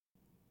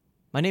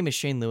My name is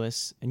Shane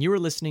Lewis, and you are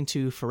listening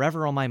to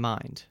Forever on My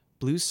Mind,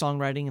 Blues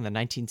Songwriting in the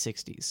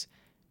 1960s,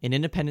 an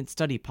independent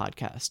study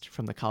podcast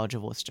from the College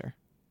of Worcester.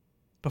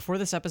 Before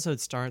this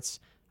episode starts,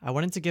 I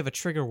wanted to give a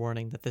trigger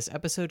warning that this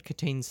episode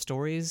contains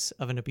stories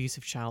of an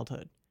abusive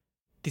childhood.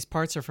 These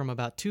parts are from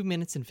about 2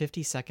 minutes and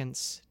 50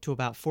 seconds to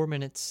about 4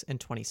 minutes and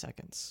 20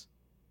 seconds.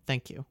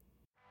 Thank you.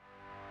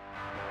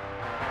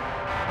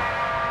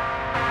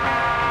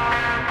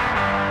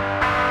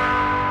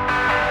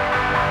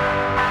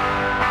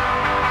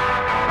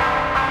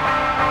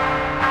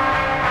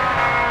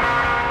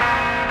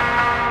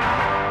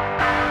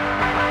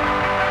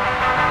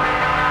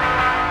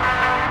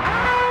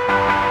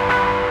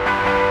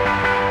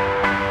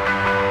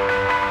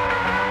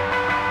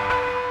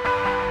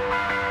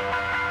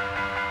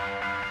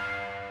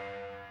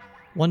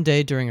 One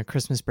day during a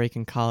Christmas break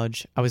in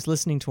college, I was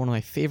listening to one of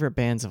my favorite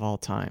bands of all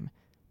time,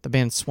 the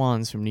band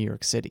Swans from New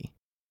York City.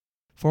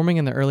 Forming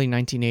in the early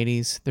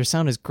 1980s, their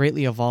sound has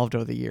greatly evolved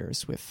over the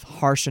years, with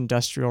harsh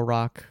industrial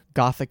rock,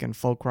 gothic and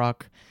folk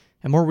rock,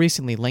 and more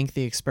recently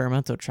lengthy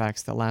experimental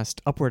tracks that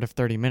last upward of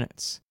 30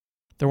 minutes.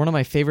 They're one of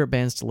my favorite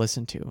bands to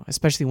listen to,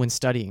 especially when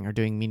studying or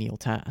doing menial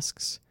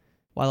tasks.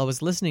 While I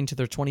was listening to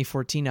their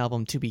 2014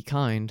 album To Be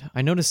Kind,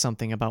 I noticed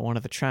something about one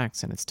of the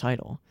tracks and its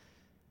title.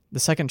 The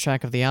second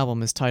track of the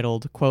album is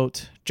titled,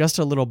 quote, Just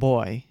a Little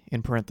Boy,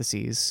 in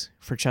parentheses,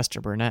 for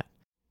Chester Burnett.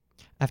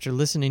 After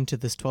listening to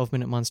this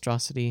 12-minute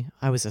monstrosity,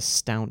 I was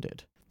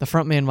astounded. The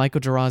frontman Michael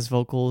Jarrah's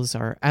vocals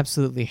are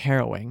absolutely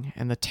harrowing,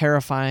 and the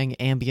terrifying,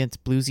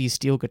 ambient, bluesy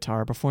steel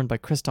guitar performed by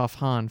Christoph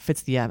Hahn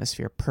fits the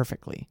atmosphere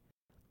perfectly.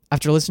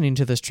 After listening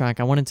to this track,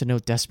 I wanted to know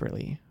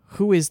desperately,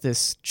 who is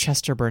this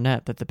Chester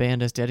Burnett that the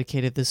band has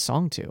dedicated this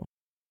song to?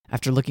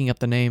 After looking up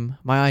the name,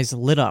 my eyes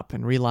lit up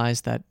and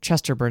realized that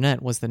Chester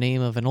Burnett was the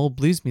name of an old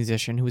blues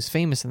musician who was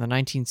famous in the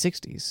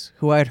 1960s,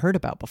 who I had heard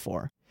about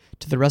before.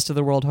 To the rest of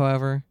the world,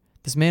 however,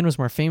 this man was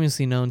more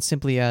famously known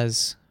simply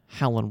as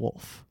Howlin'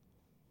 Wolf.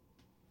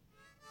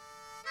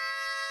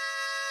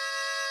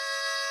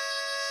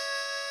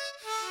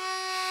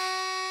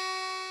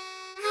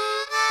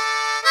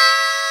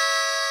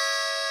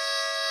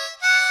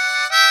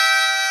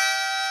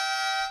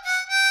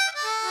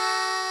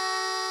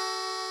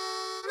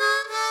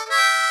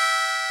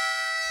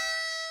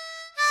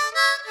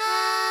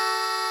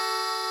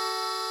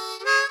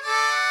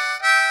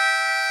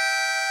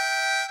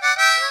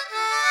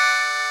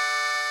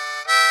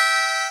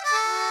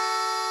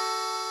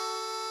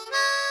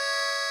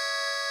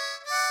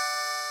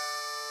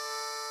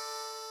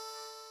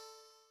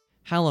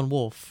 Howlin'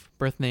 Wolf,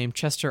 birth name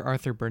Chester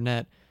Arthur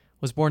Burnett,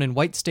 was born in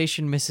White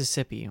Station,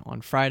 Mississippi on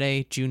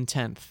Friday, June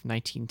 10,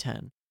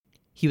 1910.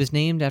 He was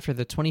named after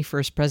the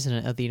 21st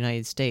President of the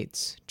United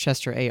States,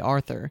 Chester A.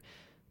 Arthur,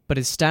 but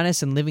his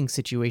status and living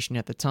situation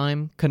at the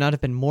time could not have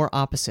been more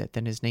opposite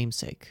than his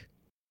namesake.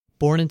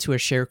 Born into a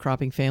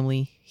sharecropping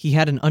family, he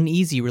had an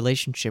uneasy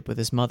relationship with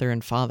his mother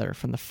and father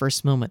from the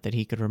first moment that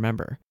he could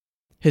remember.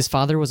 His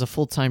father was a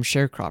full-time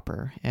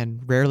sharecropper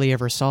and rarely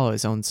ever saw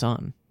his own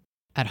son.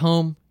 At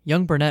home,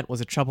 young Burnett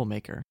was a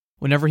troublemaker.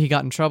 Whenever he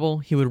got in trouble,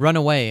 he would run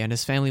away and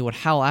his family would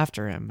howl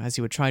after him as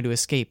he would try to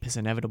escape his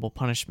inevitable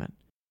punishment.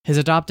 His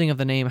adopting of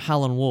the name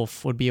Howlin'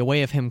 Wolf would be a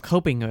way of him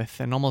coping with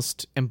and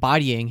almost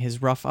embodying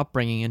his rough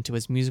upbringing into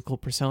his musical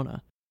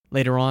persona.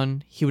 Later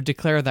on, he would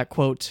declare that,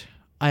 quote,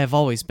 I have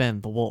always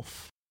been the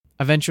wolf.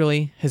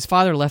 Eventually, his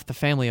father left the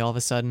family all of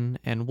a sudden,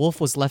 and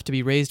Wolf was left to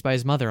be raised by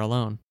his mother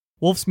alone.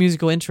 Wolf's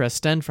musical interest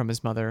stemmed from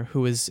his mother,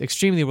 who was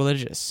extremely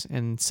religious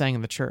and sang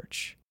in the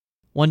church.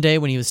 One day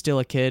when he was still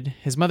a kid,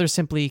 his mother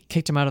simply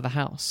kicked him out of the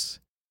house.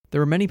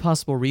 There were many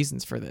possible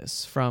reasons for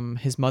this, from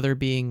his mother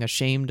being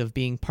ashamed of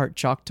being part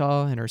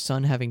Choctaw and her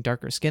son having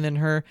darker skin than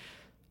her,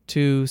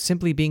 to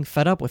simply being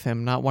fed up with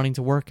him not wanting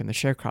to work in the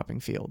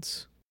sharecropping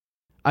fields.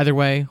 Either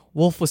way,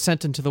 Wolf was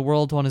sent into the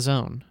world on his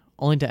own,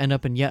 only to end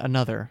up in yet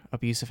another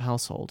abusive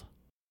household.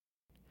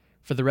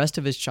 For the rest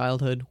of his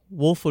childhood,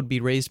 Wolf would be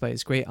raised by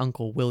his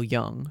great-uncle Will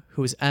Young,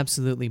 who was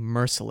absolutely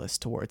merciless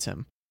towards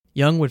him.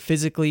 Young would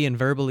physically and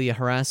verbally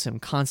harass him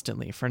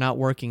constantly for not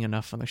working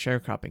enough on the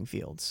sharecropping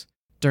fields.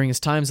 During his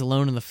times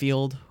alone in the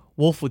field,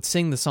 Wolf would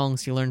sing the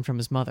songs he learned from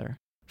his mother.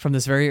 From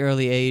this very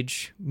early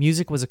age,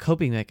 music was a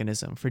coping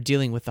mechanism for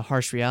dealing with the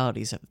harsh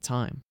realities at the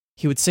time.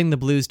 He would sing the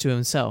blues to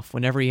himself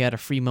whenever he had a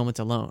free moment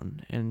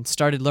alone, and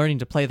started learning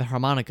to play the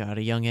harmonica at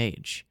a young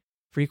age.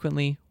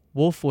 Frequently,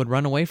 Wolf would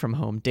run away from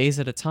home days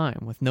at a time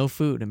with no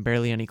food and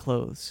barely any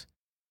clothes.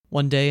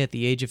 One day, at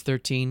the age of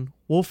 13,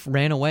 Wolf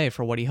ran away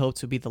for what he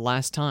hoped would be the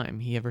last time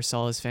he ever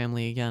saw his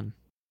family again.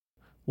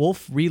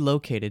 Wolf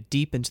relocated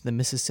deep into the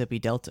Mississippi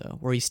Delta,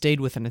 where he stayed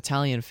with an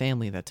Italian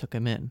family that took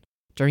him in.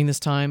 During this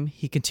time,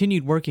 he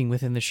continued working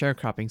within the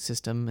sharecropping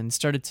system and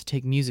started to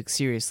take music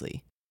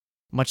seriously.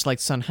 Much like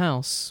Son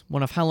House,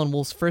 one of Howlin'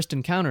 Wolf's first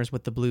encounters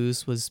with the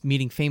blues was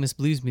meeting famous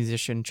blues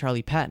musician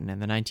Charlie Patton in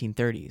the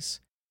 1930s.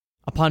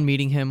 Upon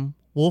meeting him,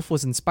 Wolf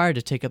was inspired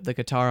to take up the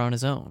guitar on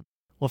his own.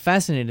 What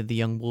fascinated the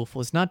young Wolf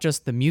was not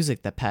just the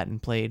music that Patton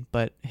played,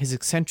 but his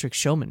eccentric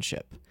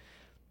showmanship.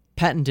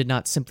 Patton did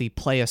not simply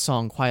play a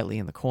song quietly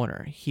in the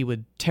corner. He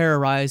would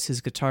terrorize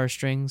his guitar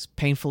strings,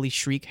 painfully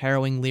shriek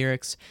harrowing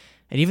lyrics,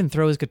 and even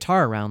throw his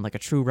guitar around like a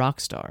true rock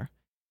star.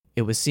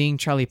 It was seeing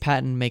Charlie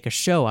Patton make a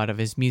show out of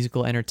his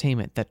musical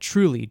entertainment that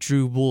truly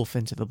drew Wolf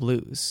into the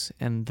blues,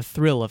 and the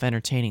thrill of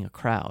entertaining a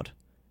crowd.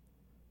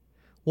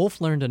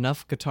 Wolf learned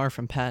enough guitar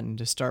from Patton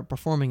to start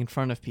performing in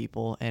front of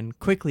people and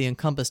quickly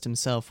encompassed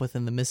himself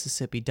within the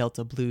Mississippi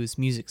Delta blues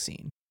music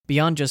scene.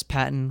 Beyond just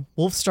Patton,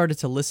 Wolf started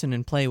to listen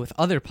and play with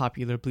other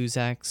popular blues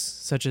acts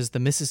such as the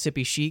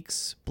Mississippi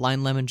Sheiks,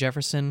 Blind Lemon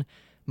Jefferson,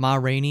 Ma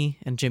Rainey,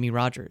 and Jimmy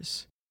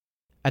Rogers.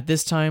 At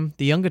this time,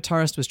 the young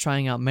guitarist was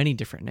trying out many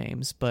different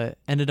names, but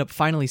ended up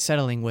finally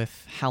settling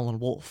with Howlin'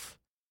 Wolf.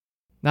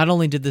 Not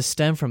only did this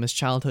stem from his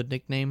childhood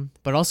nickname,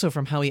 but also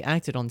from how he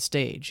acted on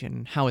stage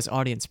and how his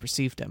audience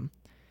perceived him.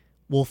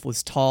 Wolf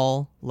was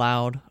tall,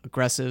 loud,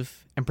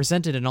 aggressive, and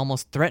presented an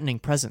almost threatening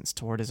presence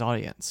toward his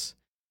audience.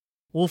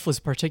 Wolf was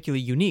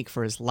particularly unique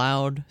for his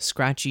loud,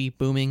 scratchy,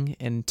 booming,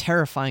 and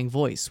terrifying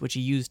voice, which he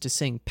used to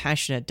sing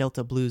passionate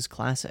Delta blues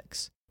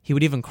classics. He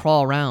would even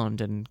crawl around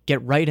and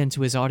get right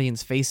into his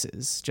audience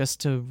faces, just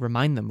to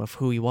remind them of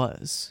who he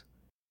was.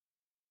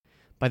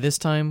 By this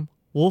time,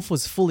 Wolf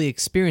was fully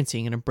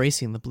experiencing and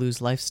embracing the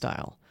blues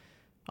lifestyle.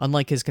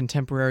 Unlike his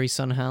contemporary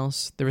Son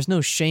House, there was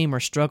no shame or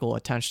struggle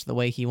attached to the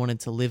way he wanted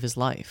to live his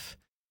life.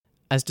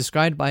 As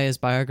described by his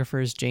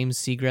biographers James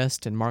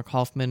Segrest and Mark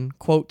Hoffman,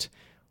 quote,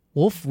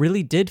 Wolf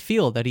really did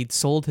feel that he'd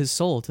sold his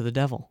soul to the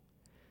devil.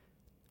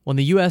 When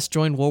the U.S.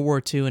 joined World War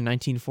II in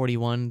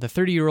 1941, the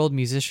 30-year-old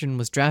musician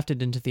was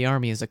drafted into the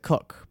Army as a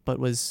cook, but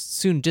was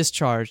soon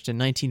discharged in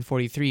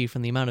 1943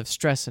 from the amount of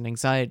stress and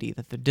anxiety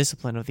that the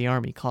discipline of the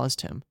Army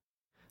caused him.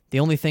 The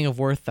only thing of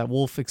worth that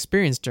Wolf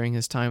experienced during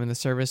his time in the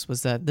service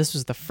was that this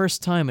was the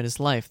first time in his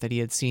life that he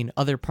had seen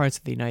other parts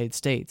of the United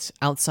States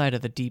outside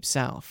of the Deep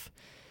South,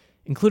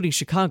 including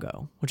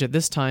Chicago, which at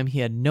this time he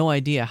had no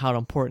idea how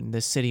important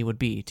this city would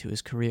be to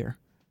his career.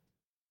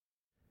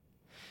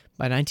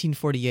 By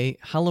 1948,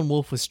 Howlin'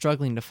 Wolf was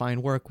struggling to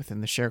find work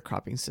within the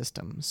sharecropping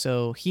system,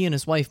 so he and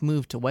his wife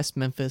moved to West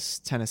Memphis,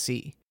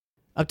 Tennessee.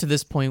 Up to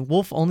this point,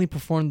 Wolf only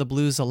performed the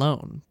blues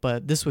alone,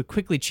 but this would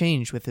quickly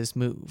change with his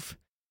move.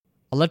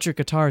 Electric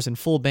guitars and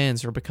full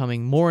bands were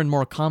becoming more and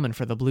more common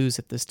for the blues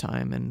at this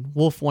time, and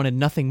Wolf wanted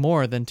nothing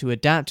more than to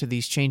adapt to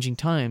these changing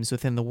times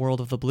within the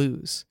world of the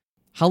blues.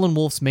 Howlin'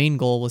 Wolf's main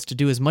goal was to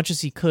do as much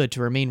as he could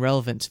to remain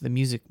relevant to the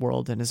music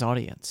world and his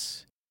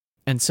audience.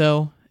 And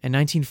so, in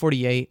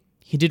 1948,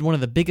 he did one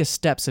of the biggest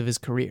steps of his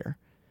career.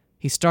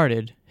 He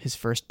started his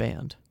first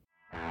band.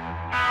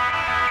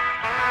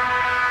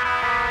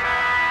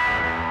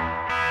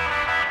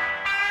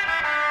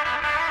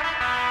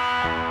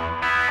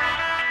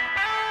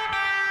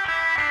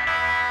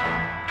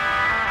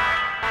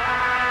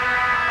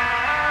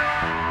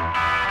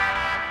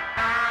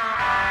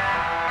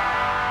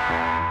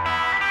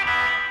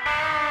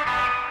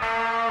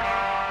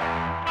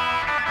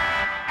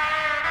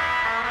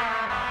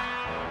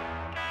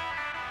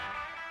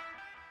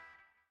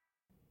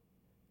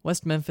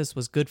 West Memphis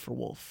was good for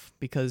Wolf,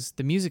 because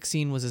the music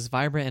scene was as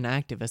vibrant and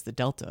active as the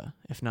Delta,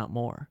 if not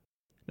more.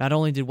 Not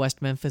only did West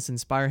Memphis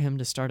inspire him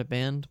to start a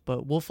band,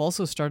 but Wolf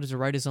also started to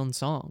write his own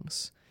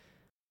songs.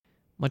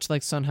 Much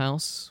like Son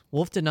House,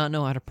 Wolf did not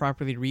know how to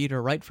properly read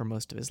or write for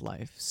most of his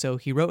life, so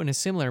he wrote in a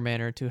similar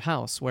manner to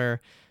House, where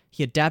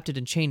he adapted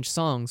and changed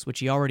songs which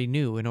he already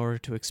knew in order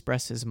to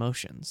express his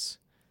emotions.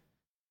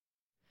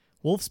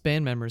 Wolf's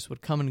band members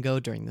would come and go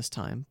during this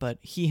time, but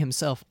he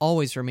himself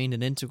always remained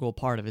an integral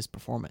part of his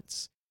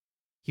performance.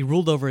 He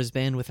ruled over his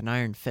band with an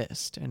iron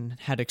fist, and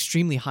had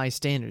extremely high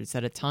standards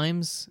that at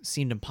times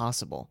seemed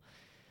impossible.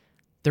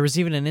 There was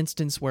even an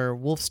instance where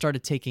Wolf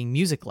started taking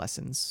music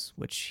lessons,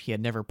 which he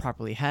had never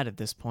properly had at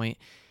this point,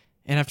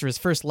 and after his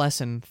first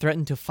lesson,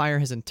 threatened to fire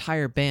his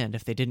entire band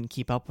if they didn't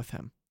keep up with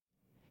him.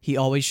 He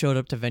always showed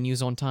up to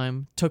venues on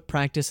time, took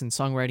practice and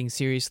songwriting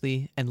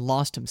seriously, and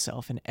lost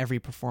himself in every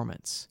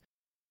performance.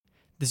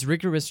 This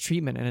rigorous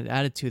treatment and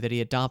attitude that he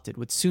adopted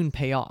would soon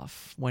pay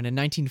off, when in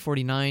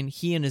 1949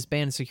 he and his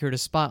band secured a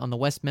spot on the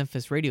West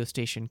Memphis radio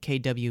station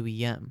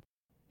KWEM.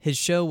 His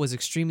show was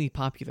extremely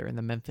popular in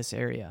the Memphis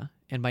area,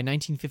 and by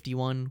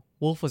 1951,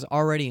 Wolf was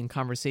already in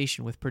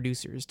conversation with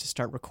producers to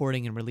start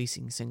recording and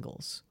releasing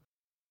singles.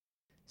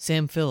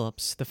 Sam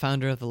Phillips, the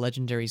founder of the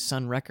legendary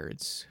Sun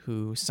Records,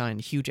 who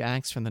signed huge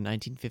acts from the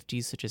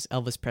 1950s such as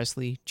Elvis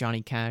Presley,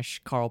 Johnny Cash,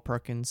 Carl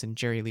Perkins, and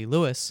Jerry Lee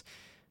Lewis,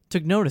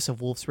 took notice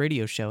of Wolf's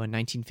radio show in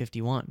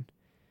 1951.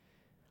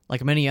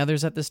 Like many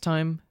others at this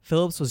time,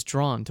 Phillips was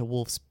drawn to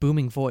Wolf's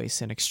booming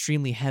voice and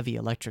extremely heavy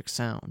electric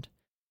sound.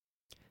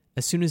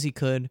 As soon as he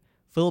could,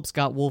 Phillips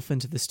got Wolf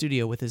into the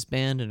studio with his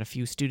band and a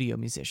few studio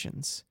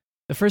musicians.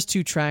 The first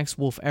two tracks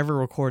Wolf ever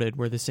recorded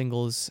were the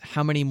singles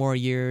How Many More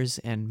Years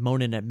and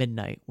Moanin' at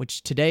Midnight,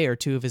 which today are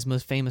two of his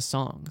most famous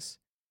songs.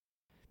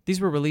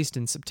 These were released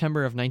in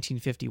September of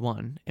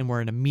 1951 and were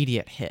an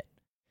immediate hit.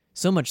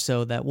 So much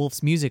so that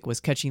Wolf's music was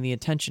catching the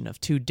attention of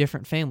two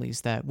different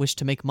families that wished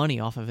to make money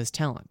off of his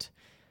talent,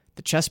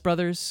 the Chess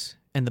brothers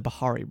and the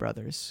Bahari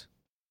brothers.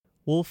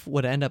 Wolf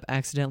would end up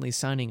accidentally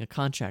signing a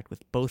contract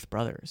with both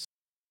brothers.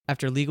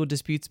 After legal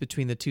disputes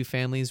between the two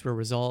families were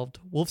resolved,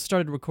 Wolf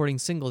started recording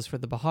singles for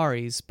the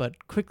Baharis,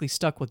 but quickly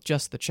stuck with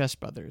just the Chess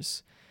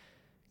brothers.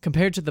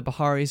 Compared to the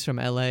Baharis from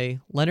LA,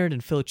 Leonard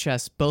and Phil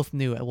Chess both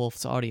knew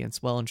Wolf's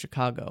audience well in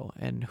Chicago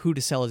and who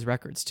to sell his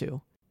records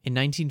to. In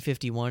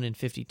 1951 and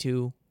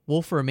 52,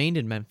 Wolf remained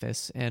in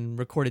Memphis and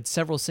recorded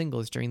several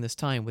singles during this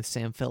time with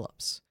Sam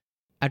Phillips.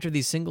 After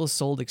these singles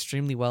sold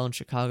extremely well in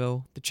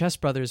Chicago, the Chess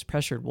brothers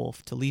pressured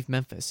Wolf to leave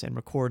Memphis and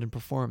record and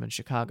perform in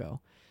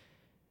Chicago.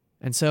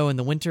 And so, in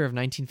the winter of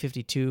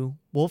 1952,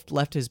 Wolf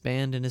left his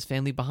band and his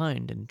family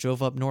behind and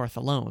drove up north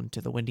alone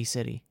to the Windy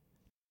City.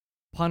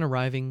 Upon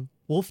arriving,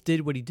 Wolf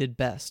did what he did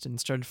best and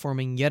started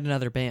forming yet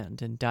another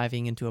band and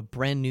diving into a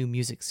brand new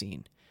music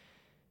scene.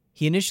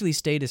 He initially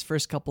stayed his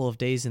first couple of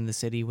days in the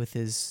city with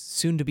his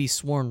soon-to-be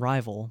sworn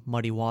rival,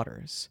 Muddy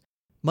Waters.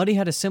 Muddy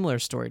had a similar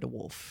story to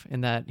Wolf,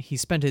 in that he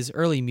spent his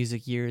early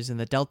music years in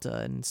the Delta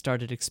and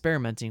started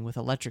experimenting with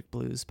electric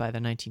blues by the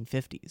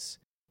 1950s.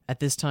 At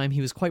this time,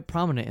 he was quite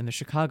prominent in the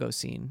Chicago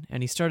scene,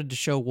 and he started to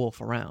show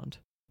Wolf around.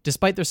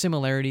 Despite their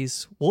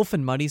similarities, Wolf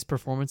and Muddy's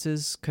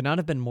performances could not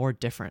have been more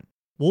different.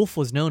 Wolf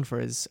was known for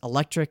his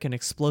electric and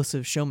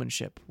explosive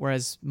showmanship,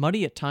 whereas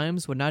Muddy at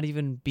times would not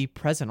even be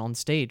present on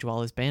stage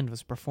while his band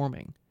was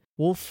performing.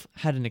 Wolf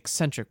had an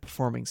eccentric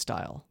performing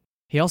style.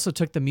 He also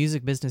took the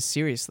music business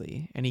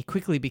seriously, and he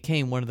quickly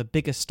became one of the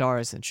biggest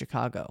stars in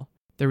Chicago.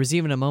 There was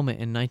even a moment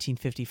in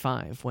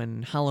 1955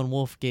 when Howlin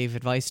Wolf gave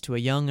advice to a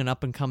young and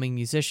up-and-coming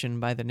musician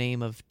by the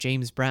name of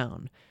James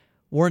Brown,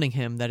 warning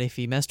him that if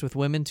he messed with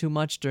women too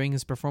much during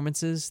his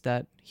performances,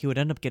 that he would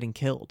end up getting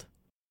killed.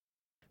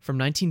 From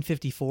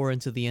 1954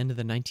 until the end of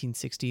the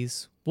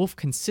 1960s, Wolf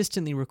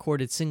consistently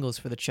recorded singles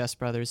for the Chess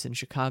brothers in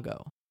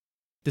Chicago.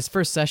 This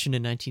first session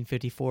in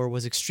 1954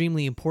 was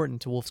extremely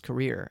important to Wolf's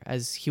career,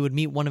 as he would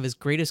meet one of his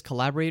greatest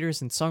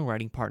collaborators and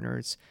songwriting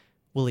partners,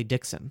 Willie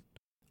Dixon.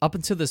 Up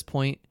until this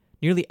point,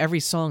 nearly every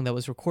song that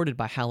was recorded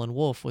by Howlin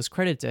Wolf was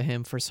credited to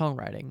him for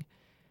songwriting.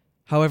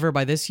 However,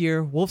 by this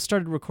year, Wolf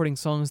started recording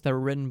songs that were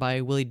written by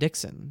Willie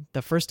Dixon,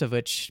 the first of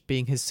which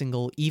being his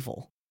single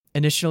Evil.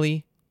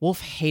 Initially,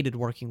 Wolf hated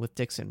working with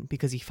Dixon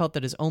because he felt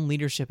that his own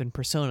leadership and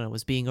persona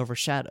was being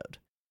overshadowed.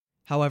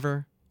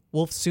 However,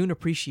 Wolf soon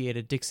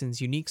appreciated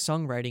Dixon's unique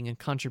songwriting and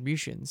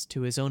contributions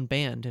to his own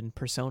band and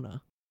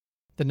persona.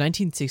 The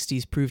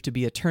 1960s proved to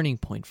be a turning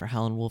point for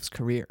Howlin Wolf's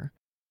career.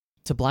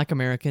 To Black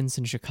Americans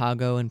in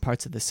Chicago and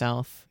parts of the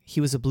South,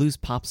 he was a blues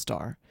pop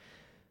star.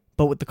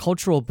 But with the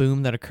cultural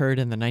boom that occurred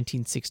in the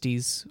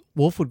 1960s,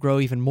 Wolf would grow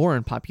even more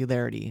in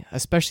popularity,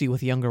 especially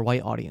with younger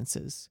white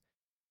audiences.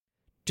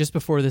 Just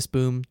before this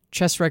boom,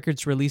 Chess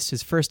Records released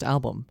his first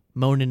album,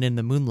 Moanin' in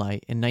the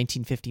Moonlight, in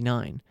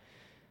 1959.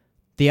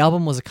 The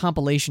album was a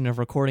compilation of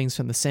recordings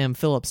from the Sam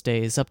Phillips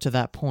days up to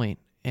that point,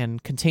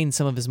 and contained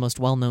some of his most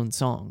well-known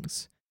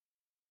songs.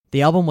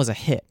 The album was a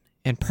hit,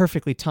 and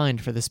perfectly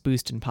timed for this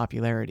boost in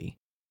popularity.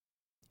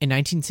 In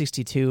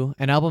 1962,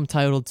 an album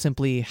titled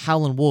simply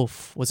Howlin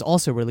Wolf was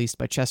also released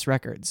by Chess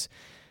Records,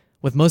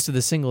 with most of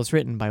the singles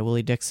written by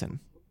Willie Dixon.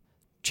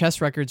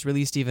 Chess Records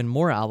released even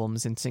more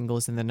albums and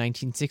singles in the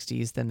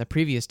 1960s than the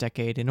previous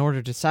decade in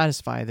order to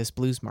satisfy this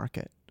blues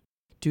market.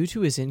 Due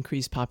to his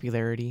increased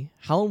popularity,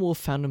 Howlin Wolf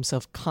found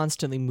himself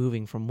constantly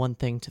moving from one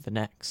thing to the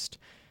next.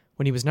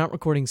 When he was not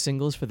recording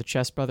singles for the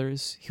Chess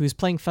brothers, he was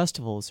playing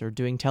festivals or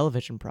doing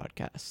television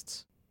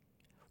broadcasts.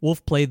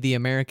 Wolf played the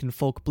American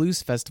Folk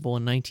Blues Festival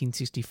in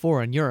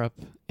 1964 in Europe,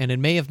 and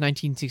in May of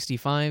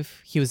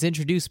 1965, he was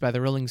introduced by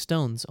the Rolling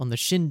Stones on the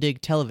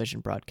Shindig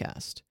television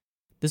broadcast.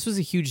 This was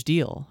a huge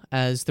deal,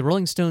 as the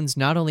Rolling Stones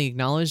not only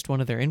acknowledged one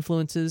of their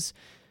influences,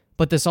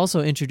 but this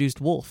also introduced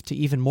Wolf to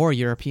even more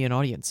European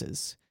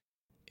audiences.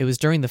 It was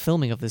during the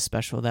filming of this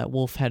special that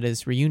Wolf had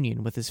his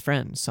reunion with his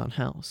friend, Son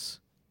House.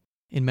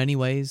 In many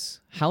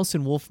ways, House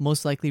and Wolf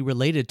most likely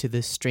related to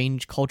this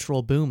strange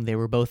cultural boom they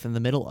were both in the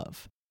middle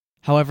of.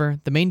 However,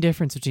 the main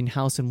difference between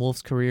House and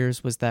Wolf's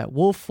careers was that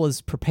Wolf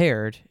was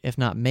prepared, if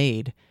not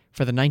made,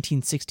 for the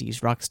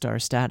 1960s rock star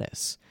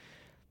status.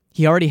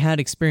 He already had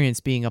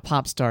experience being a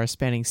pop star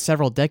spanning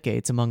several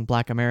decades among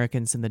Black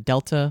Americans in the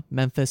Delta,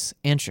 Memphis,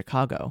 and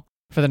Chicago.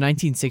 For the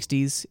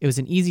 1960s, it was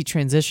an easy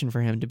transition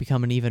for him to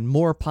become an even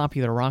more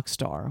popular rock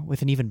star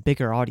with an even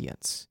bigger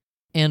audience.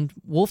 And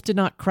Wolf did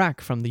not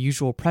crack from the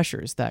usual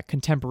pressures that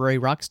contemporary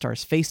rock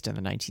stars faced in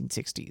the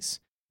 1960s.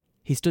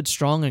 He stood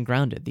strong and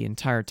grounded the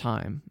entire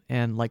time,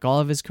 and like all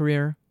of his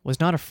career, was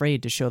not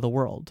afraid to show the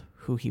world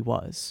who he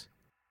was.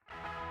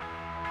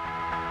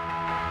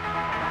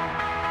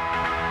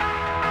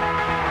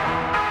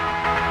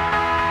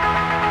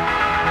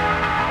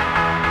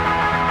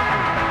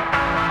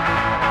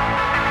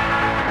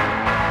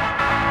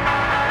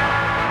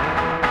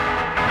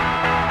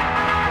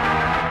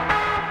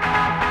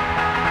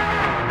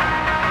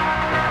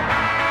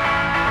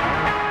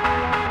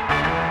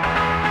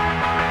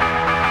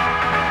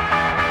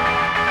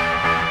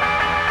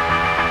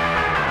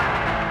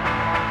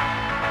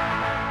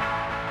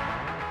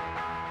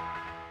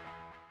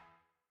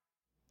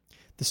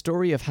 The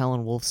story of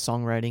Howlin Wolf's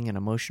songwriting and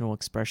emotional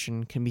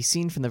expression can be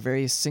seen from the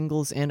various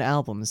singles and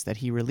albums that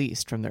he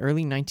released from the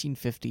early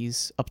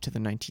 1950s up to the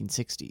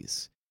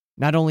 1960s.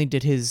 Not only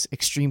did his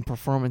extreme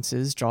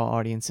performances draw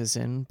audiences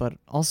in, but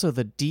also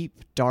the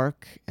deep,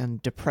 dark,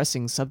 and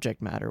depressing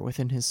subject matter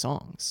within his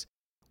songs.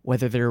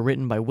 Whether they were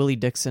written by Willie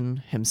Dixon,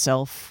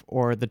 himself,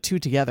 or the two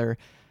together,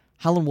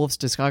 Howlin Wolf's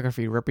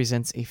discography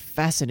represents a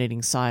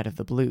fascinating side of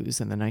the blues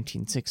in the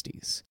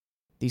 1960s.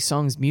 These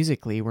songs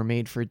musically were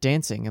made for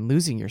dancing and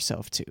losing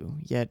yourself to,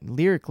 yet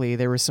lyrically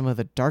they were some of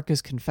the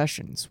darkest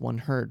confessions one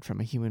heard from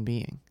a human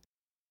being.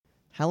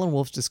 Howlin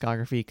Wolf's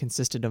discography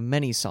consisted of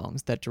many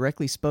songs that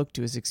directly spoke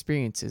to his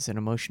experiences and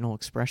emotional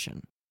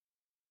expression.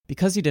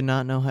 Because he did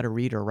not know how to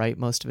read or write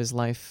most of his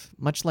life,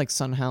 much like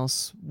Son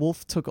House,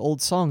 Wolf took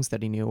old songs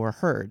that he knew or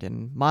heard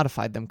and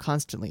modified them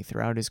constantly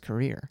throughout his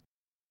career.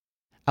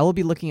 I will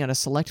be looking at a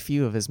select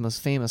few of his most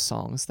famous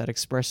songs that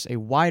express a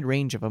wide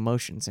range of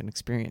emotions and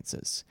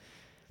experiences.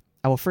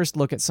 I will first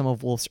look at some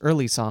of Wolf's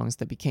early songs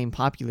that became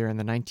popular in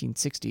the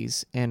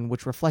 1960s and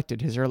which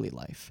reflected his early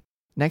life.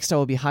 Next, I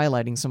will be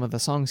highlighting some of the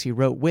songs he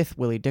wrote with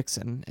Willie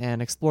Dixon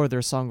and explore their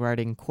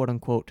songwriting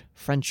quote-unquote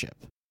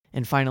friendship.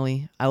 And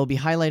finally, I will be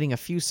highlighting a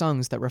few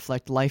songs that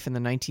reflect life in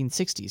the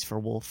 1960s for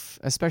Wolf,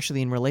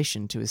 especially in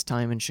relation to his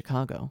time in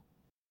Chicago.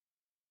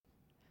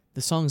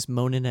 The songs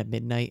Moanin' at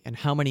Midnight and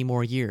How Many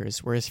More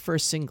Years were his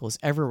first singles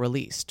ever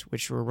released,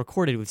 which were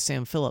recorded with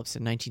Sam Phillips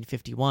in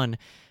 1951,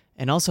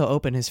 and also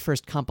open his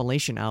first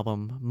compilation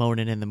album,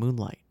 Moanin' in the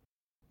Moonlight.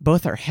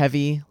 Both are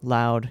heavy,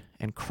 loud,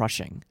 and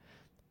crushing.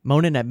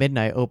 Moanin' at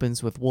Midnight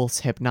opens with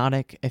Wolf's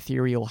hypnotic,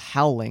 ethereal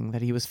howling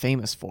that he was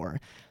famous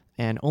for,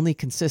 and only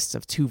consists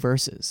of 2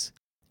 verses.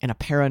 In a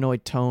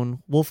paranoid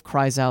tone, Wolf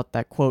cries out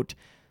that, quote,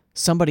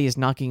 somebody is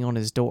knocking on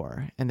his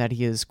door, and that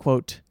he is,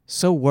 quote,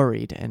 so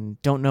worried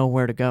and don't know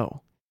where to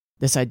go.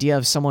 This idea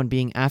of someone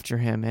being after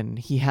him and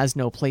he has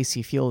no place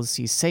he feels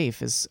he's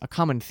safe is a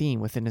common theme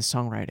within his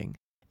songwriting.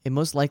 It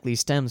most likely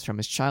stems from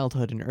his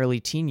childhood and early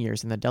teen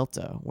years in the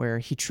Delta, where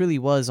he truly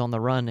was on the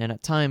run and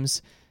at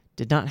times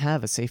did not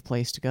have a safe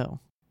place to go.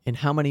 In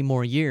How Many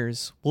More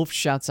Years, Wolf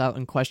shouts out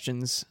and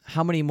questions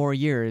how many more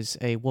years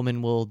a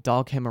woman will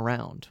dog him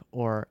around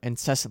or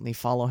incessantly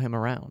follow him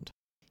around.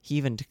 He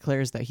even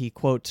declares that he,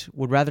 quote,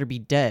 would rather be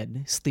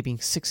dead, sleeping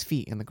 6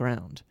 feet in the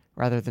ground,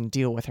 rather than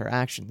deal with her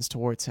actions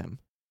towards him.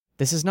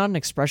 This is not an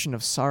expression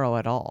of sorrow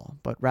at all,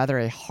 but rather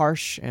a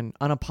harsh and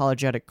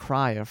unapologetic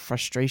cry of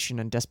frustration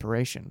and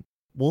desperation.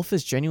 Wolf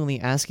is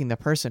genuinely asking the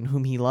person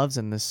whom he loves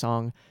in this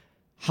song,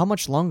 how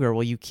much longer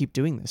will you keep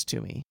doing this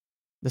to me?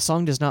 The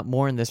song does not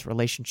mourn this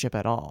relationship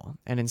at all,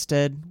 and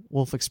instead,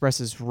 Wolf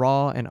expresses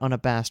raw and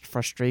unabashed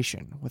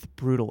frustration with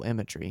brutal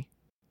imagery.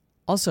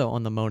 Also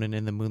on the Moanin'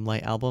 in the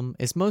Moonlight album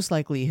is most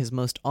likely his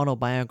most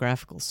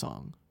autobiographical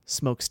song,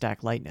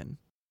 Smokestack Lightnin'.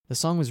 The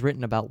song was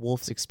written about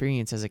Wolf's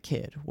experience as a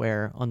kid,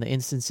 where, on the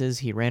instances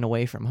he ran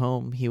away from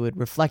home, he would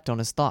reflect on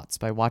his thoughts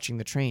by watching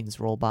the trains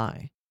roll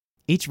by.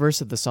 Each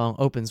verse of the song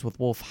opens with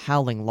Wolf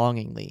howling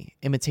longingly,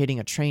 imitating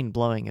a train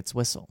blowing its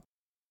whistle.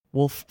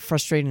 Wolf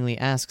frustratingly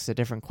asks a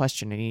different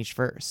question in each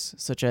verse,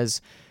 such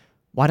as,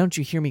 why don't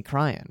you hear me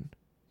crying?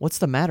 What's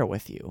the matter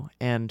with you?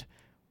 And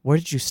where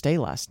did you stay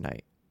last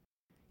night?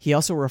 He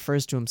also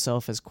refers to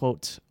himself as,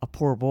 quote, a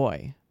poor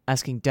boy,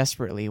 asking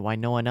desperately why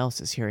no one else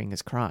is hearing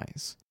his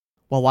cries.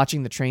 While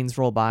watching the trains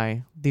roll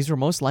by, these were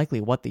most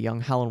likely what the young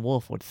Howlin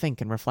Wolf would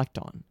think and reflect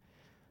on.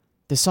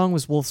 This song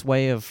was Wolf's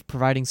way of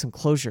providing some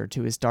closure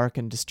to his dark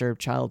and disturbed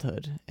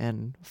childhood,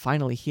 and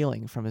finally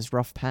healing from his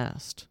rough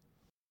past.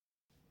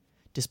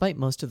 Despite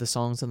most of the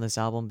songs on this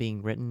album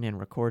being written and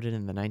recorded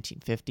in the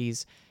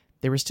 1950s,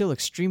 they were still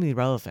extremely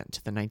relevant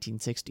to the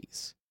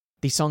 1960s.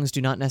 These songs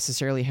do not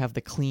necessarily have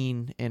the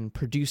clean and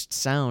produced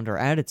sound or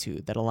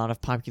attitude that a lot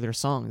of popular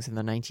songs in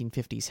the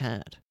 1950s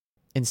had.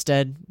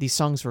 Instead, these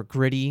songs were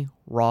gritty,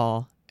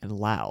 raw, and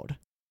loud.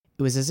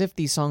 It was as if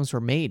these songs were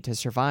made to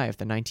survive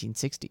the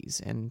 1960s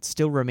and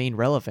still remain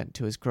relevant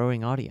to his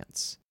growing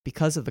audience.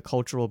 Because of the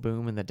cultural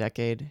boom in the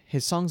decade,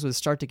 his songs would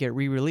start to get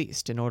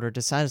re-released in order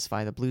to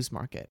satisfy the blues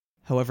market.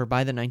 However,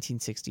 by the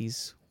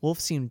 1960s, Wolf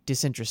seemed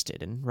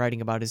disinterested in writing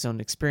about his own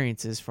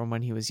experiences from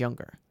when he was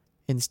younger.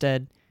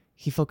 Instead,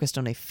 he focused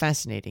on a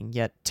fascinating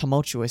yet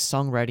tumultuous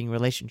songwriting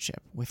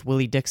relationship with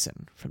Willie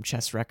Dixon from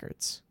Chess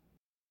Records.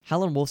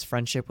 Howlin Wolf's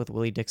friendship with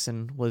Willie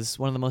Dixon was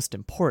one of the most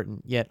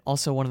important, yet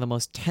also one of the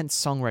most tense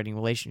songwriting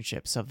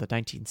relationships of the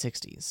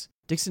 1960s.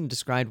 Dixon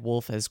described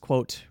Wolf as,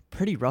 quote,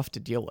 pretty rough to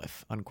deal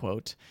with,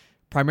 unquote,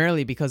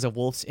 primarily because of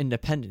Wolf's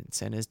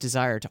independence and his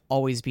desire to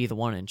always be the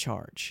one in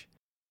charge.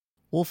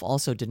 Wolf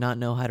also did not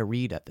know how to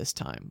read at this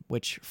time,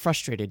 which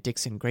frustrated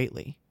Dixon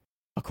greatly.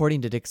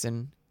 According to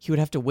Dixon, he would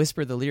have to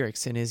whisper the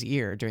lyrics in his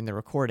ear during the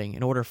recording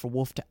in order for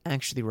Wolf to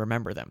actually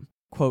remember them.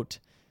 Quote,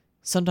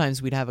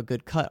 sometimes we'd have a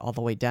good cut all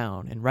the way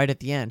down, and right at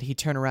the end, he'd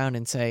turn around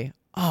and say,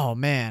 oh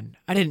man,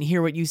 I didn't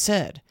hear what you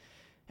said,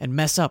 and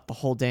mess up the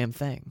whole damn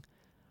thing.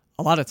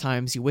 A lot of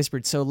times, he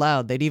whispered so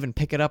loud they'd even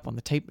pick it up on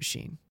the tape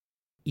machine.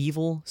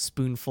 Evil,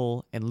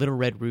 Spoonful, and Little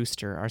Red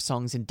Rooster are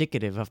songs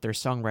indicative of their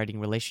songwriting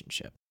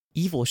relationship.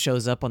 Evil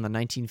shows up on the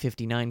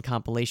 1959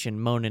 compilation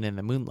Moanin' in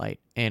the Moonlight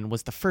and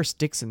was the first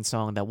Dixon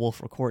song that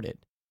Wolf recorded.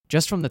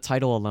 Just from the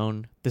title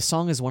alone, the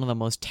song is one of the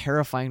most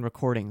terrifying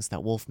recordings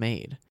that Wolf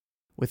made.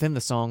 Within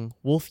the song,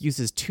 Wolf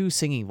uses two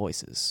singing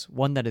voices,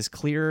 one that is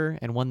clearer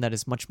and one that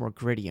is much more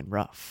gritty and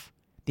rough.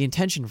 The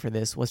intention for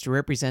this was to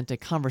represent a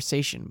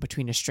conversation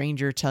between a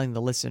stranger telling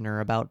the listener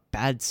about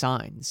bad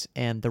signs,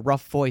 and the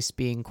rough voice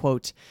being,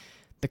 quote,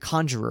 the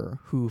conjurer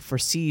who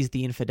foresees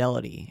the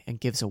infidelity and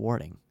gives a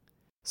warning.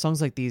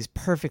 Songs like these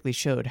perfectly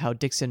showed how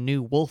Dixon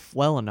knew Wolf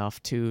well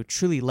enough to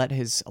truly let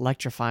his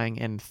electrifying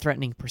and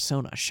threatening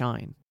persona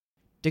shine.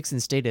 Dixon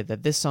stated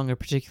that this song in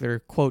particular,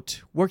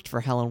 quote, worked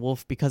for Howlin'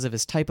 Wolf because of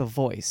his type of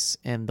voice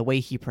and the way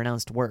he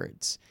pronounced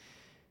words.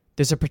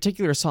 There's a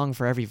particular song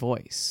for every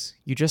voice.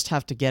 You just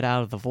have to get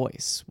out of the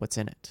voice what's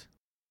in it.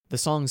 The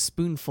songs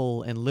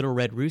Spoonful and Little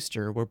Red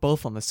Rooster were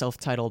both on the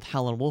self-titled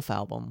Howlin' Wolf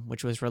album,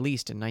 which was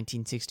released in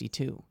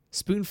 1962.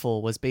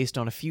 Spoonful was based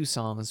on a few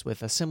songs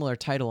with a similar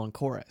title and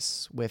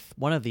chorus, with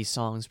one of these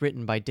songs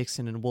written by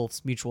Dixon and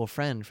Wolf's mutual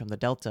friend from the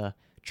Delta,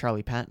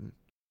 Charlie Patton.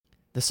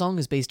 The song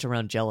is based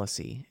around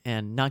jealousy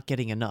and not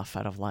getting enough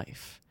out of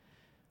life.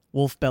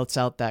 Wolf belts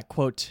out that,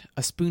 quote,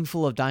 a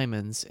spoonful of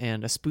diamonds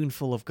and a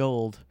spoonful of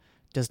gold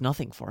does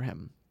nothing for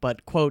him,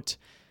 but, quote,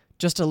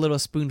 just a little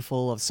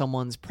spoonful of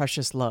someone's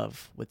precious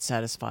love would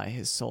satisfy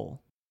his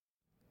soul.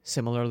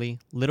 Similarly,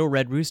 Little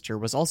Red Rooster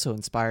was also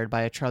inspired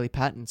by a Charlie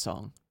Patton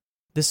song.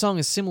 This song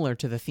is similar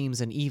to the themes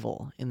in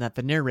Evil in that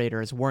the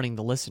narrator is warning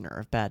the listener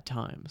of bad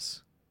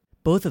times.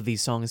 Both of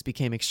these songs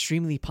became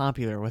extremely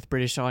popular with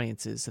British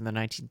audiences in the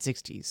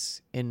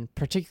 1960s, in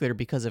particular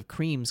because of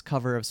Cream's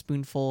cover of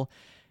Spoonful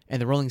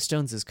and the Rolling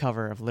Stones'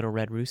 cover of Little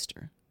Red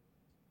Rooster.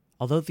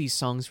 Although these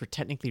songs were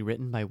technically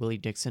written by Willie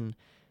Dixon,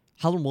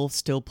 Howlin' Wolf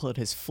still put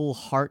his full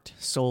heart,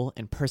 soul,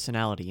 and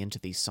personality into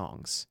these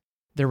songs.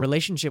 Their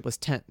relationship was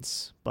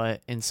tense,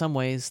 but in some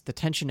ways, the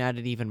tension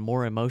added even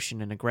more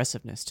emotion and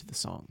aggressiveness to the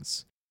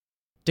songs.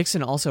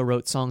 Dixon also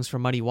wrote songs for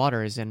Muddy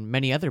Waters and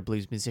many other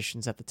blues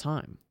musicians at the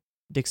time.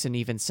 Dixon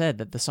even said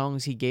that the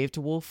songs he gave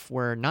to Wolf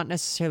were not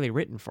necessarily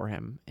written for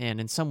him, and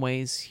in some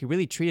ways, he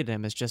really treated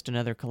him as just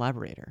another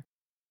collaborator.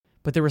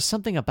 But there was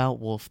something about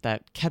Wolf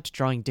that kept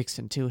drawing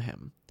Dixon to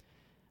him.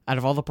 Out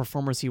of all the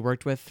performers he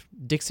worked with,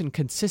 Dixon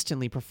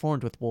consistently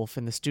performed with Wolf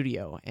in the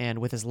studio and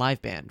with his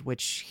live band,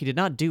 which he did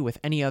not do with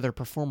any other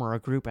performer or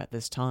group at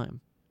this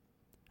time.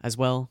 As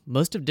well,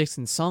 most of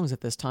Dixon's songs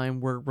at this time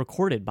were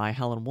recorded by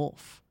Howlin'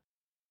 Wolf.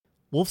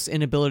 Wolf's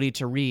inability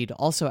to read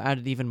also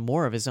added even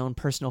more of his own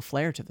personal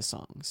flair to the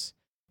songs.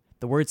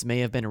 The words may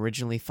have been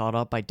originally thought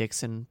up by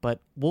Dixon, but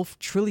Wolf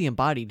truly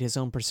embodied his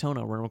own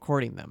persona when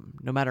recording them,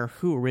 no matter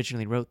who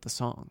originally wrote the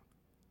song.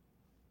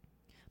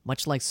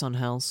 Much like Son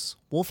House,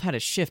 Wolf had a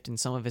shift in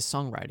some of his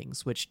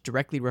songwritings, which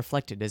directly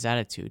reflected his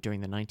attitude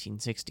during the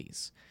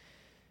 1960s.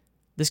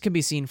 This can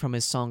be seen from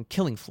his song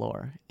Killing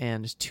Floor,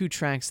 and two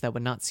tracks that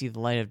would not see the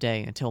light of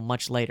day until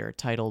much later,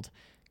 titled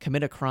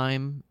Commit a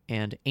Crime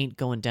and Ain't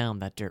Goin' Down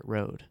That Dirt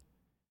Road.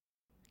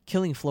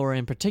 Killing Floor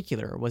in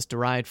particular was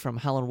derived from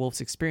Howlin'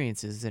 Wolf's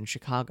experiences in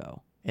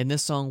Chicago. In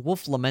this song,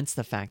 Wolf laments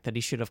the fact that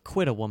he should have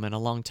quit a woman a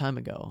long time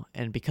ago,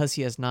 and because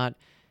he has not,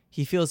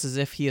 he feels as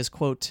if he is,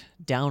 quote,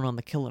 down on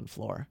the killing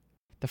floor.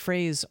 The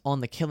phrase, on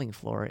the killing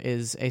floor,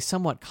 is a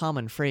somewhat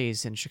common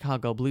phrase in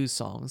Chicago blues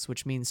songs,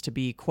 which means to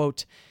be,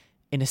 quote,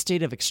 in a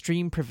state of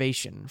extreme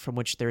privation from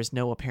which there is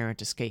no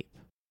apparent escape.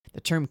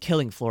 The term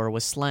killing floor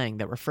was slang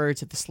that referred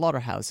to the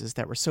slaughterhouses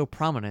that were so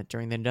prominent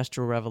during the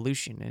Industrial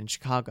Revolution in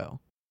Chicago.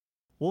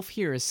 Wolf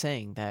here is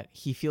saying that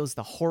he feels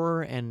the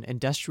horror and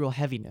industrial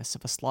heaviness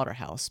of a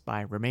slaughterhouse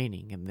by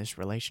remaining in this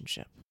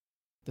relationship.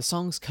 The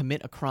songs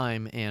Commit a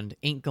Crime and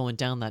Ain't Goin'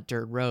 Down That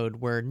Dirt Road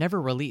were never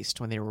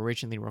released when they were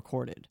originally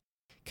recorded.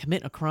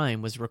 Commit a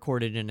Crime was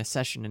recorded in a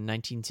session in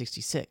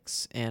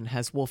 1966, and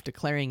has Wolf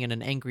declaring in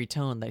an angry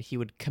tone that he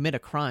would commit a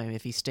crime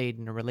if he stayed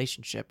in a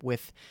relationship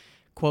with,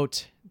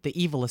 quote, the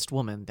evilest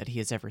woman that he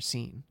has ever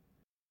seen.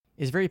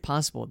 It is very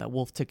possible that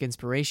Wolf took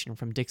inspiration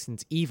from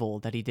Dixon's Evil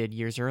that he did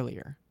years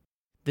earlier.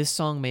 This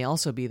song may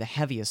also be the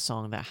heaviest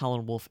song that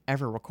Howlin' Wolf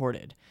ever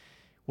recorded,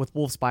 with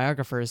Wolf's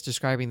biographers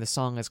describing the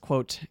song as,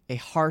 quote, a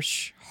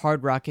harsh,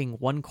 hard-rocking,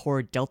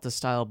 one-chord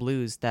Delta-style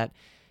blues that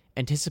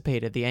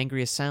anticipated the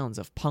angriest sounds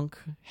of punk,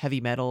 heavy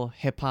metal,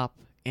 hip-hop,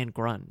 and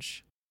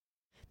grunge.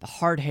 The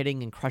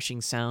hard-hitting and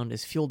crushing sound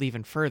is fueled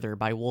even further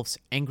by Wolf's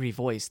angry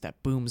voice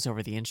that booms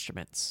over the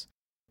instruments.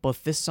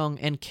 Both this song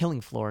and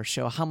Killing Floor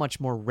show how much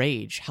more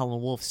rage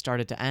Howlin' Wolf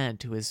started to add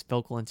to his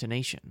vocal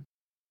intonation.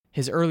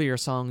 His earlier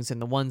songs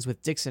and the ones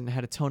with Dixon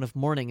had a tone of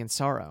mourning and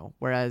sorrow,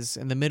 whereas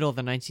in the middle of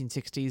the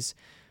 1960s,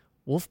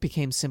 Wolf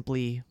became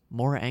simply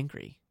more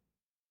angry.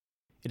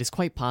 It is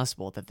quite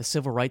possible that the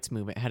civil rights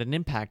movement had an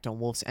impact on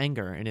Wolf's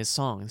anger in his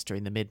songs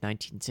during the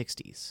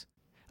mid-1960s.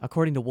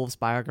 According to Wolf's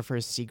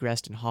biographers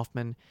Segrest and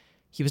Hoffman,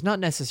 he was not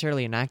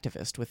necessarily an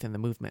activist within the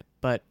movement,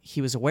 but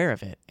he was aware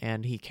of it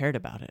and he cared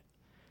about it.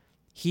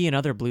 He and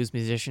other blues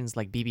musicians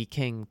like B.B.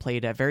 King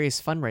played at various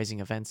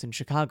fundraising events in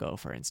Chicago,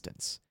 for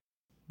instance.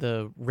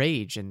 The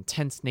rage and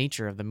tense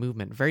nature of the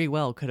movement very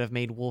well could have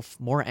made Wolf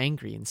more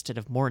angry instead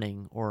of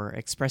mourning or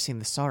expressing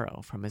the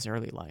sorrow from his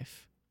early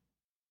life.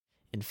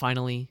 And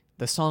finally,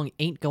 the song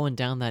Ain't Goin'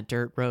 Down That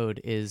Dirt Road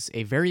is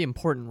a very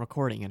important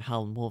recording in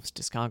Howlin' Wolf's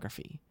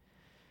discography.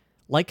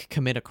 Like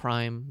Commit a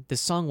Crime,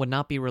 this song would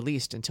not be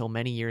released until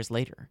many years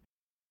later.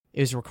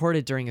 It was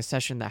recorded during a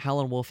session that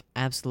Howlin' Wolf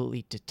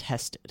absolutely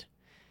detested.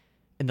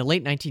 In the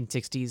late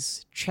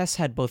 1960s, Chess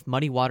had both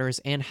Muddy Waters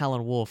and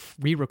Howlin' Wolf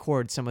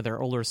re-record some of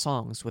their older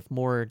songs with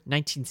more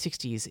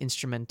 1960s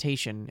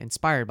instrumentation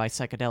inspired by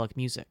psychedelic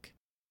music.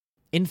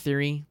 In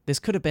theory, this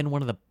could have been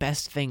one of the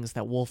best things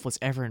that Wolf was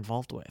ever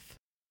involved with.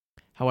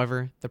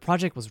 However, the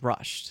project was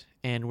rushed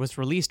and was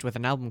released with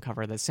an album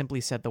cover that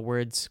simply said the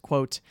words,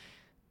 quote,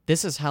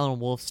 "This is Howlin'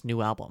 Wolf's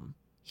new album.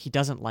 He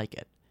doesn't like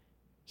it.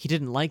 He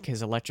didn't like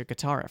his electric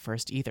guitar at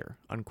first either,"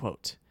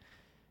 unquote.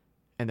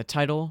 And the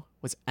title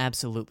was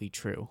absolutely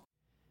true.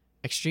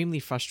 Extremely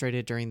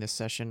frustrated during this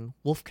session,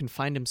 Wolf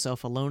confined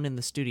himself alone in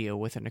the studio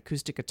with an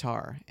acoustic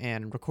guitar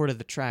and recorded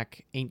the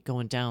track Ain't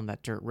Goin' Down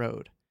That Dirt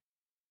Road.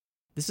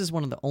 This is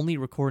one of the only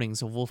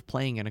recordings of Wolf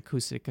playing an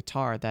acoustic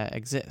guitar that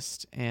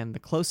exist, and the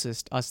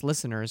closest us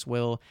listeners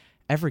will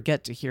ever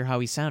get to hear how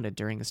he sounded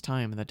during his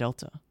time in the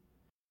Delta.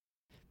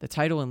 The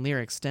title and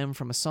lyrics stem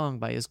from a song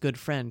by his good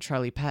friend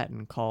Charlie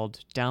Patton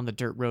called Down the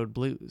Dirt Road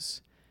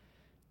Blues.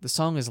 The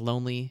song is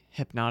lonely,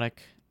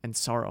 hypnotic, and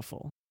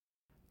sorrowful.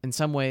 In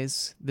some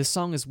ways, this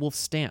song is Wolf's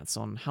stance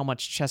on how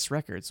much Chess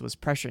Records was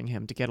pressuring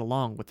him to get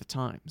along with the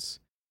times.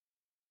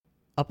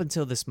 Up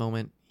until this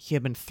moment, he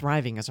had been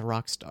thriving as a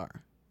rock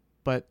star.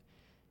 But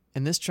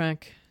in this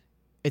track,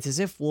 it's as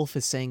if Wolf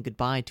is saying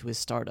goodbye to his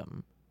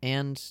stardom,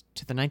 and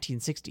to the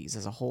 1960s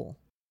as a whole.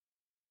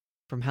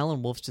 From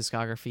Howlin' Wolf's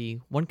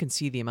discography, one can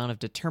see the amount of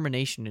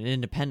determination and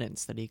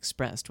independence that he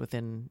expressed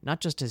within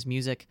not just his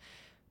music,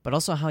 but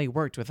also how he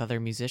worked with other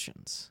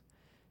musicians.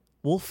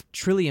 Wolf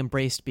truly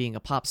embraced being a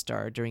pop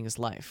star during his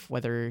life,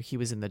 whether he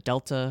was in the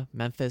Delta,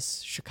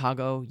 Memphis,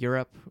 Chicago,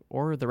 Europe,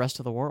 or the rest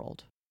of the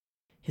world.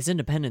 His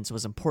independence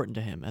was important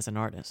to him as an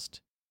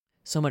artist.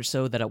 So much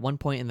so that at one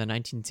point in the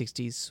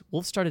 1960s,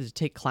 Wolf started to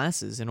take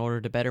classes in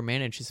order to better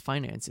manage his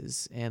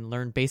finances and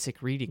learn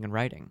basic reading and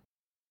writing.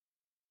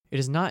 It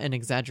is not an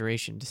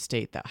exaggeration to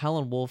state that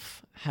Howlin'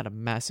 Wolf had a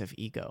massive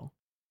ego.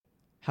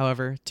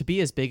 However, to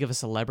be as big of a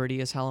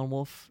celebrity as Howlin'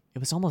 Wolf, it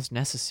was almost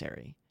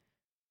necessary.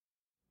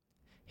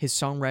 His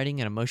songwriting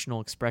and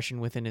emotional expression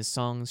within his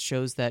songs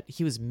shows that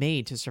he was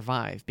made to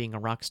survive being a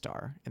rock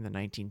star in the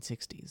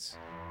 1960s.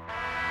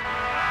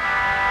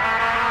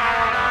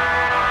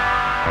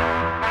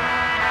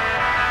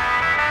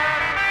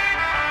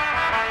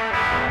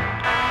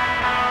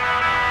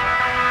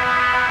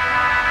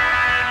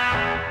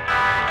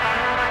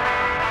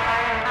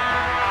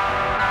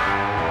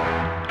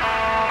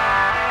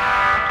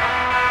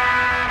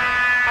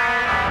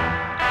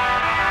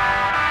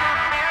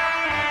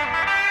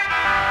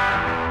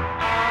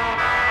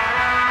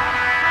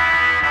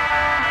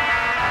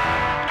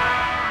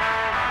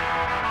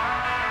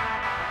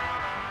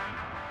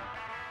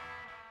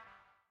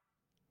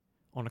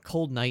 On a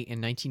cold night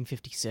in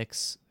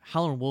 1956,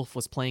 Howlin' Wolf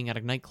was playing at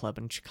a nightclub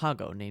in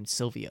Chicago named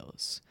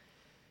Silvio's.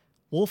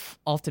 Wolf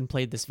often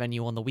played this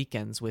venue on the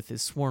weekends with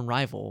his sworn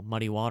rival,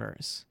 Muddy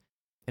Waters.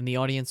 In the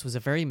audience was a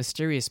very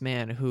mysterious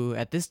man who,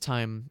 at this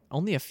time,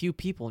 only a few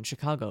people in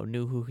Chicago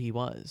knew who he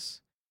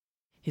was.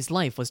 His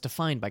life was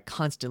defined by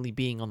constantly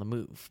being on the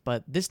move,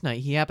 but this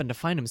night he happened to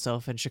find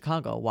himself in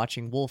Chicago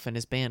watching Wolf and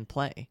his band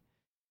play.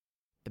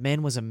 The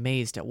man was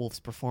amazed at Wolf's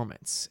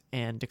performance,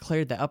 and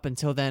declared that up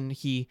until then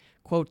he,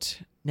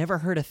 quote, never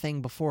heard a thing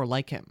before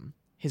like him,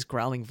 his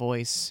growling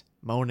voice,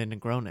 moanin'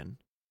 and groanin'.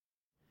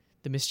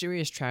 The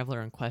mysterious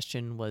traveler in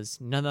question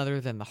was none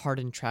other than the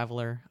hardened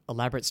traveler,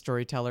 elaborate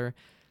storyteller,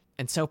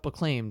 and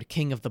self-proclaimed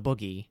king of the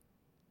boogie,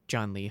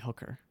 John Lee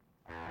Hooker.